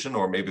legislation,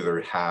 or maybe there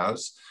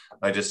has.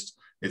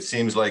 It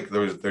seems like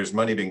there's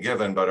money being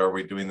given, but are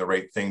we doing the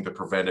right thing to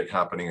prevent it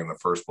happening in the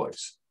first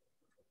place?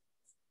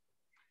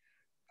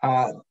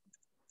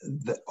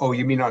 Oh,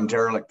 you mean on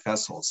derelict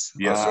vessels?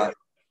 Yes, sir.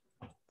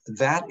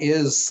 That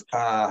is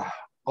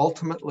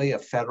ultimately a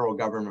federal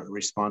government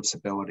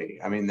responsibility.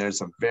 I mean,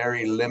 there's a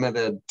very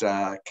limited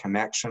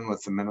connection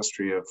with the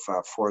Ministry of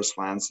Forest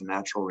Lands and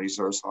Natural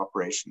Resource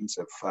Operations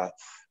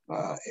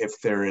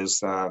if there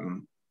is a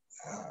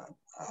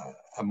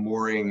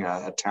mooring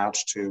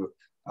attached to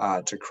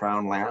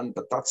Crown land,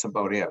 but that's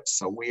about it.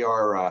 So we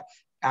are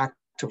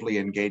actively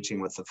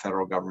engaging with the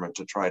federal government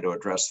to try to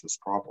address this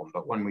problem.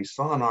 But when we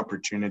saw an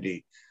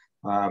opportunity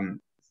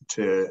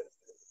to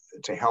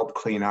help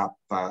clean up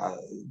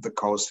the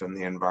coast and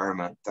the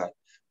environment that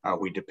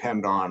we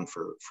depend on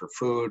for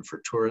food,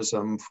 for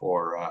tourism,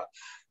 for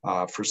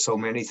so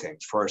many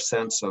things, for our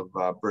sense of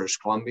British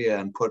Columbia,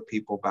 and put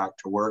people back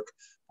to work,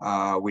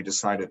 we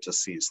decided to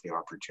seize the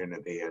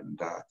opportunity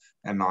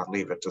and not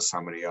leave it to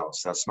somebody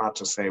else. That's not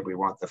to say we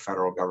want the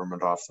federal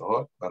government off the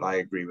hook, but I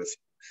agree with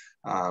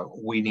you.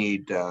 We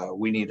need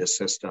a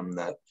system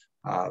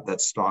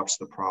that stops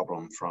the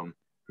problem from.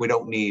 We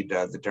don't need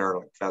the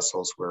derelict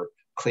vessels we're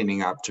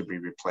cleaning up to be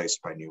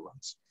replaced by new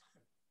ones.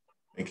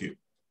 Thank you.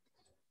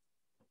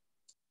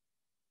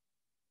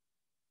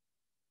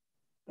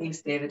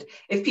 Thanks, David.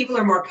 If people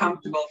are more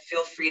comfortable,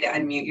 feel free to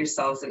unmute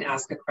yourselves and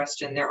ask a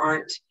question.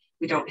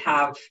 We don't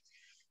have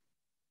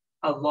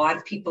a lot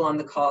of people on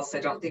the call, so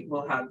I don't think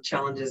we'll have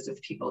challenges of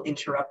people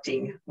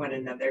interrupting one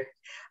another.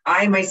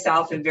 I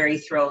myself am very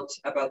thrilled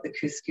about the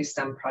Couscous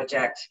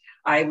project.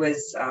 I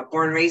was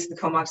born and raised in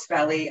the Comox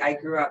Valley. I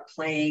grew up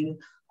playing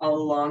all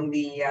along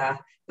the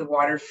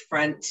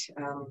waterfront,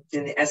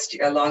 in the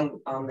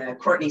along on the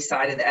Courtney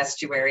side of the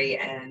estuary,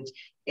 and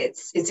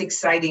it's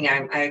exciting.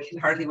 I can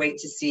hardly wait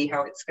to see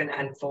how it's going to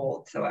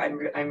unfold. So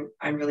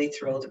I'm really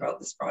thrilled about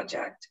this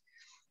project.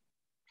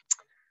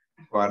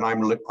 Well, and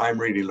I'm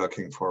really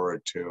looking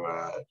forward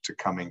to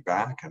coming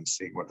back and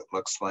seeing what it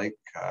looks like.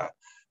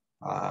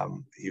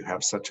 You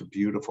have such a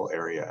beautiful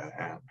area,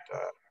 and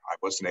I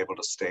wasn't able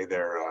to stay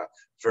there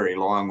very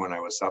long when I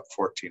was up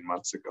 14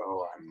 months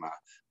ago.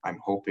 I'm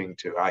hoping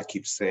to. I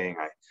keep saying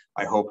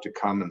I hope to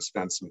come and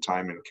spend some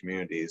time in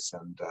communities,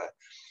 and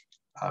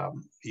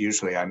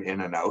usually I'm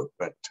in and out,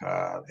 but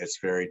it's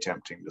very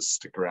tempting to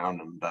stick around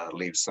and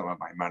leave some of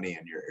my money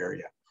in your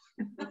area.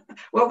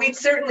 Well, we'd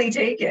certainly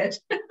take it.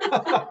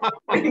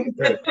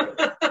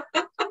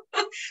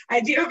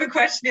 I do have a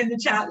question in the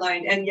chat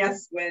line, and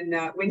yes, when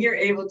you're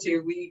able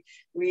to, we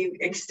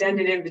extend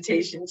an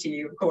invitation to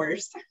you, of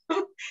course.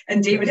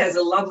 And David has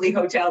a lovely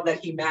hotel that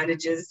he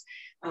manages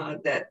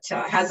that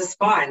has a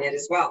spa in it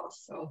as well.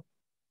 So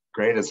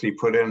great. Has he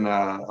put in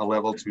a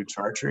level 2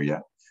 charger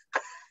yet?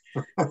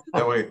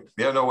 We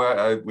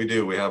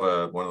do. We have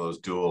one of those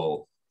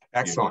dual.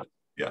 Excellent.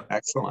 Yeah.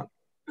 Excellent.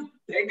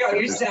 There you go.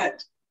 You're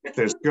set.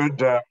 There's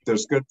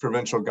good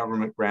provincial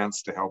government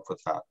grants to help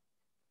with that.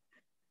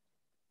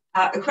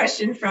 A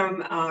question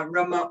from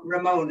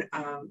Ramon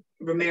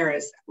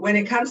Ramirez. When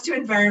it comes to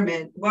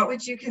environment, what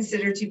would you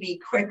consider to be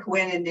quick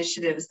win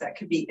initiatives that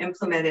could be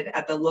implemented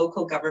at the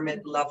local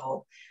government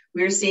level?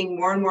 We are seeing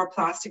more and more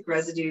plastic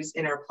residues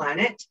in our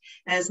planet.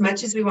 And as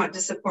much as we want to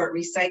support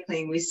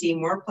recycling, we see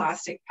more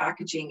plastic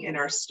packaging in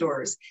our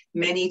stores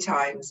many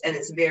times, and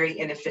it's very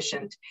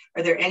inefficient.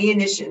 Are there any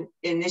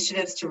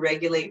initiatives to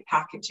regulate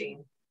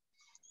packaging?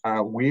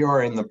 We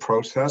are in the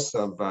process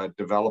of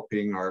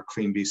developing our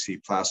Clean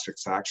BC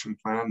Plastics Action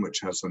Plan, which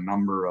has a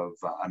number of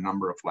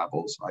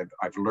levels.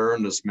 I've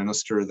learned as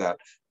minister that,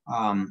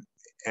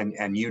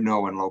 and you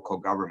know, in local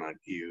government,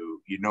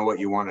 you know what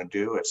you want to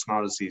do. It's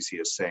not as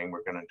easy as saying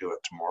we're going to do it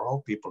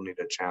tomorrow. People need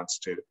a chance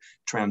to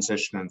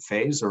transition and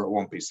phase, or it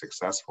won't be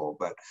successful.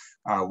 But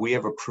we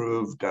have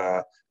approved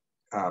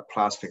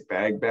plastic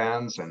bag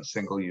bans and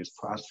single-use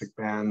plastic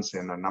bans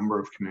in a number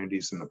of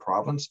communities in the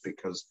province,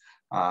 because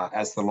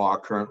as the law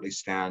currently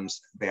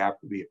stands, they have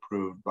to be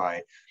approved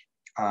by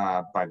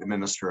the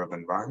Minister of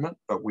Environment.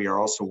 But we are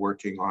also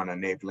working on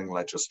enabling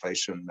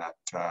legislation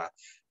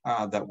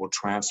that will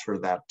transfer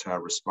that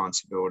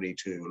responsibility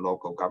to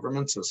local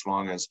governments, as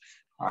long as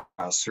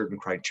certain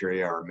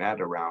criteria are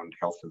met around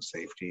health and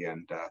safety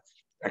and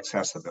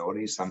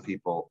accessibility. Some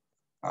people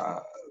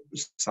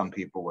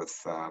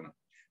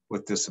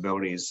with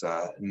disabilities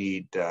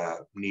need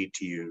to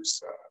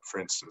use, for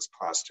instance,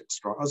 plastic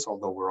straws,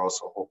 although we're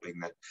also hoping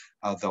that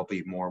there'll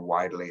be more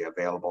widely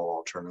available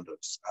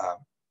alternatives.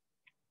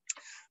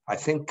 I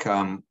think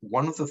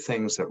one of the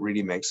things that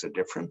really makes a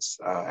difference,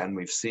 and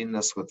we've seen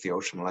this with the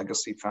Ocean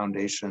Legacy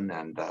Foundation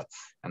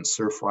and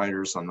surf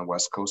riders on the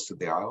west coast of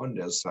the island,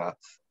 is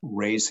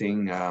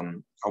raising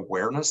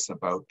awareness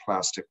about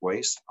plastic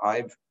waste.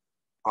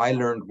 I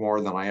learned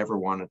more than I ever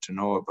wanted to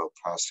know about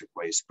plastic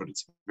waste, but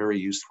it's very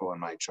useful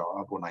in my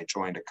job. When I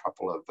joined a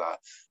couple of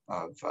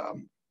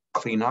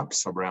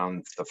cleanups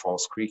around the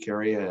False Creek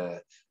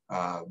area,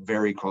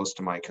 very close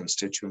to my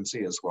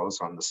constituency, as well as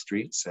on the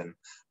streets and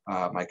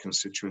my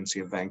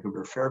constituency of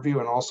Vancouver-Fairview,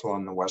 and also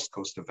on the west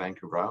coast of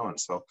Vancouver Island.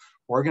 So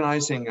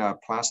organizing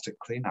plastic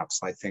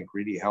cleanups, I think,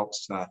 really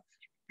helps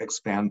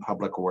expand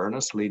public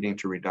awareness, leading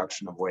to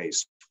reduction of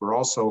waste. We're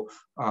also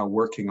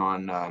working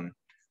on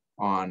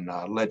on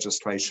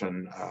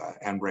legislation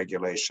and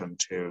regulation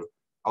to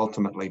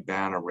ultimately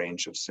ban a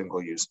range of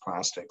single-use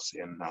plastics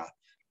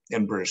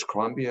in British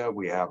Columbia.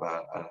 We have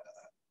a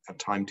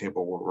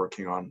timetable we're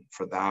working on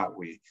for that.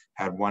 We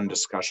had one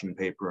discussion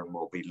paper and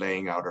we'll be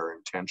laying out our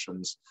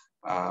intentions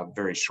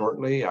very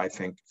shortly. I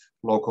think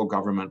local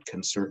government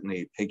can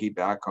certainly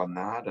piggyback on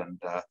that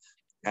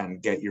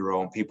and get your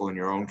own people in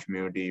your own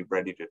community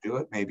ready to do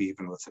it, maybe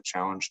even with a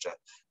challenge to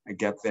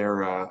get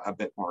there a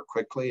bit more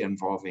quickly,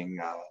 involving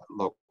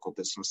local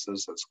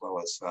businesses as well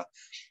as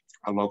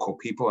local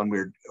people. And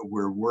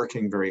we're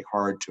working very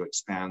hard to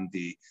expand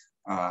the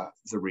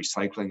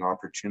recycling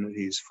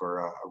opportunities for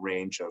a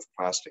range of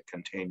plastic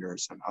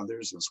containers and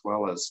others, as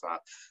well as,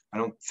 I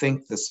don't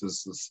think this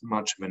is as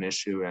much of an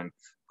issue in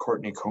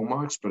Courtenay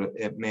Comox, but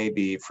it may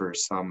be for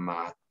some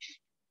of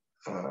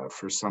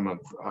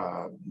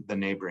the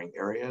neighboring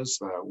areas.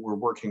 We're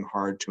working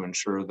hard to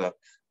ensure that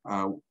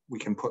we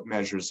can put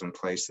measures in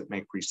place that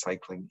make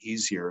recycling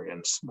easier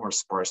in more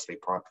sparsely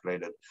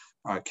populated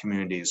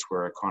communities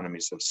where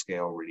economies of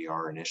scale really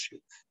are an issue.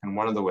 And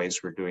one of the ways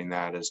we're doing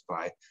that is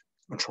by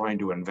trying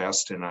to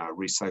invest in a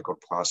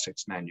recycled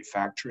plastics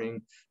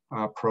manufacturing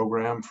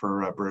program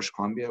for British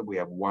Columbia. We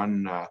have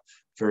one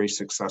very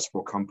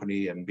successful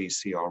company in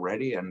BC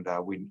already, and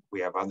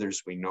we have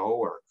others we know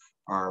or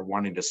are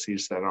wanting to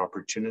seize that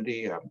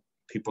opportunity.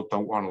 People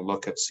don't want to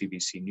look at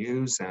CBC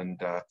News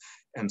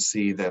and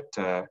see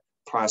that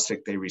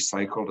plastic they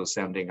recycled is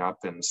ending up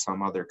in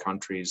some other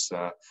country's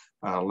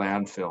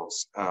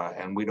landfills,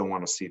 and we don't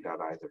want to see that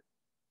either.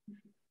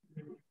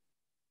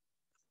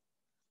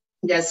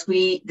 Yes,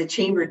 the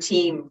chamber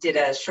team did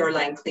a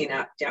shoreline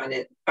cleanup down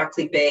at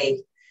Buckley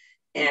Bay,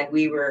 and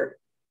we were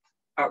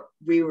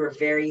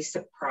very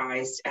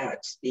surprised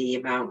at the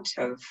amount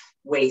of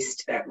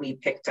waste that we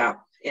picked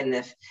up in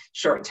the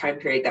short time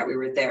period that we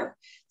were there.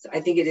 So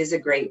I think it is a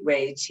great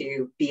way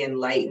to be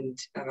enlightened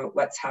about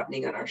what's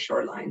happening on our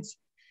shorelines.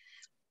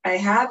 I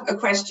have a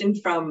question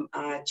from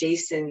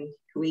Jason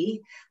Hui.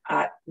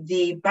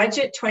 The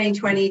budget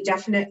 2020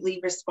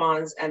 definitely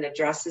responds and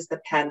addresses the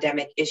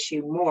pandemic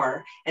issue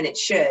more, and it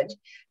should.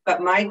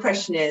 But my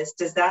question is,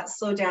 does that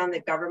slow down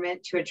the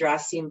government to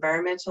address the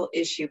environmental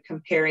issue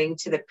comparing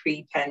to the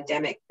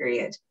pre-pandemic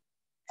period?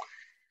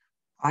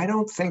 I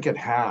don't think it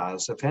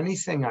has. If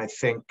anything, I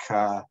think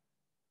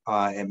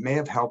it may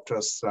have helped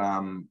us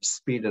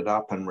speed it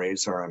up and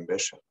raise our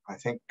ambition. I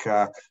think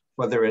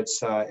whether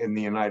it's in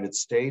the United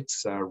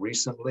States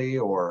recently,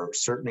 or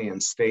certainly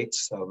in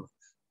states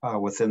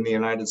within the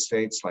United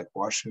States, like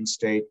Washington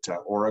State,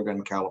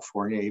 Oregon,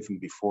 California, even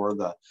before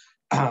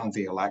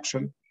the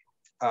election,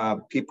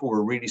 people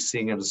were really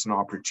seeing it as an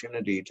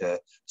opportunity to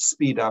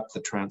speed up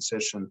the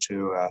transition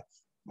to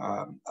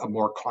a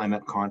more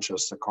climate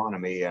conscious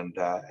economy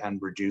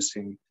and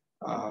reducing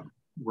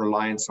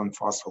reliance on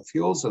fossil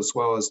fuels, as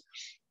well as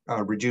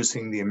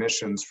reducing the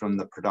emissions from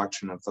the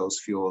production of those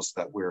fuels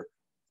that we're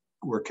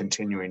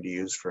continuing to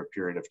use for a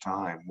period of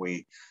time.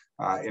 We,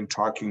 in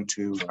talking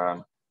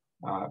to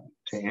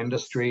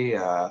industry,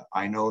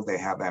 I know they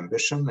have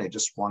ambition. They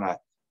just want to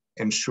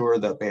ensure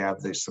that they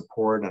have the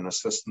support and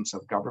assistance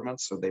of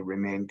government so they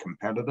remain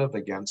competitive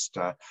against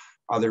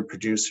other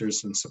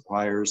producers and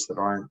suppliers that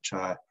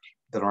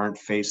aren't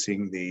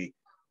facing the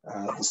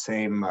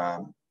same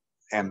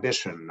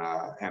ambition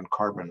and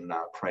carbon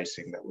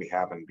pricing that we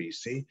have in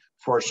BC.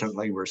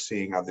 Fortunately, we're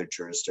seeing other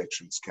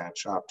jurisdictions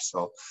catch up.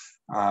 So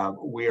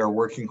we are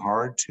working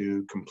hard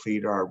to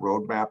complete our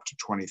roadmap to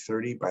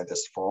 2030 by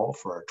this fall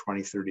for our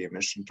 2030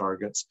 emission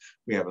targets.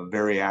 We have a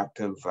very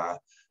active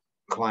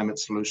Climate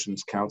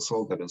Solutions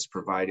Council that is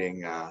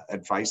providing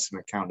advice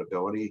and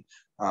accountability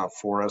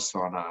for us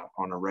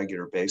on a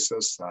regular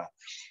basis.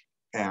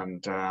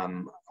 And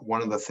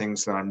one of the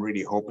things that I'm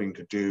really hoping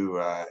to do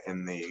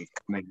in the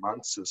coming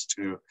months is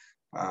to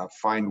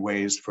find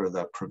ways for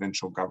the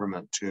provincial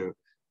government to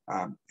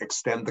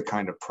extend the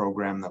kind of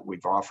program that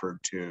we've offered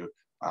to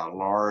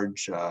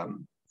large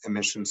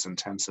emissions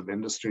intensive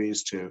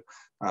industries to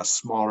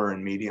smaller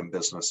and medium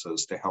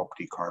businesses to help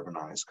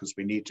decarbonize, because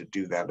we need to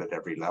do that at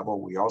every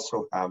level. We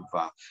also have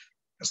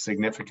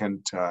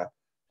significant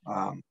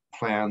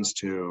plans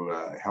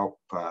to help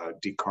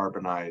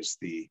decarbonize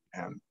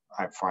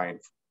I find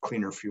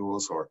cleaner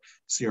fuels or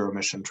zero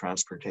emission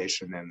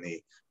transportation in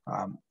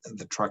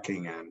the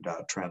trucking and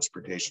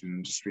transportation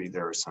industry.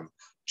 There are some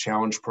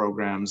challenge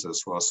programs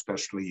as well as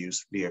specially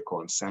used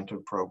vehicle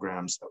incentive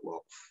programs that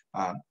will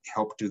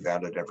help do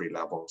that at every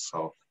level.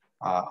 So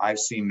I've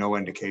seen no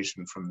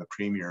indication from the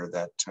Premier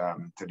that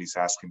he's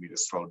asking me to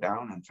slow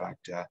down. In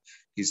fact,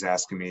 he's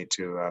asking me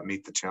to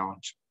meet the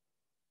challenge.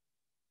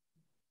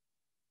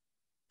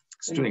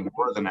 He's doing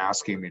more than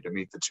asking me to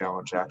meet the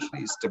challenge. Actually,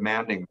 he's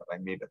demanding that I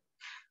meet it.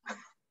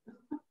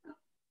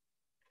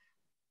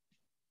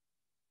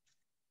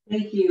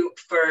 Thank you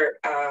for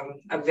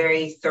a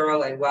very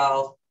thorough and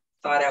well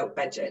thought out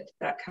budget.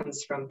 That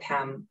comes from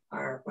Pam,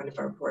 one of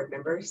our board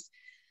members.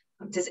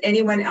 Does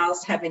anyone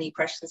else have any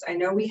questions? I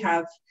know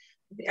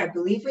I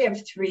believe we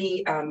have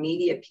 3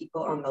 media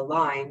people on the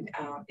line.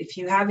 If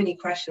you have any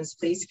questions,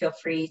 please feel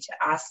free to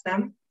ask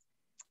them.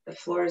 The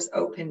floor is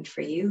open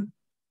for you.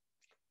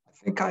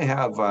 I think I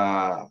have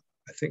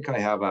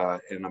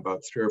in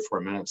about 3 or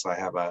 4 minutes, I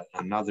have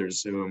another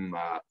Zoom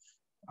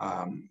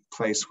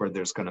place where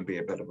there's going to be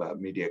a bit of a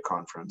media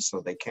conference,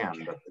 so they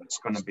can, but it's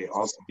going to be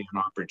also be an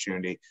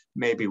opportunity,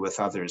 maybe with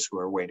others who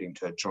are waiting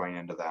to join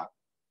into that.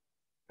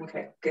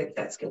 Okay, good.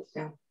 That's good to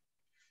know.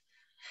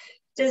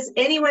 Does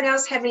anyone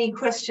else have any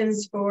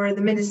questions for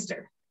the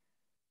minister?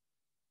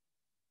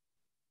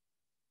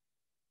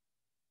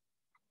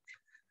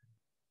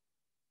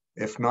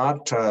 If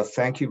not,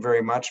 thank you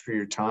very much for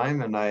your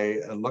time, and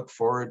I look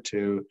forward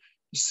to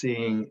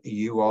seeing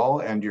you all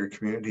and your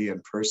community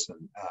in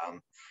person,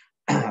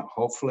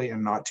 hopefully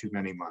in not too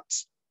many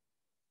months.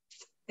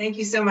 Thank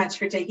you so much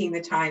for taking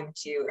the time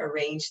to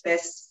arrange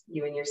this,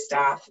 you and your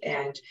staff,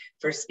 and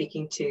for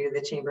speaking to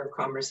the Chamber of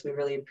Commerce. We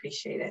really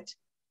appreciate it.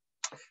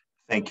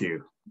 Thank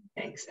you.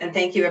 Thanks, and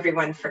thank you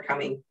everyone for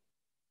coming.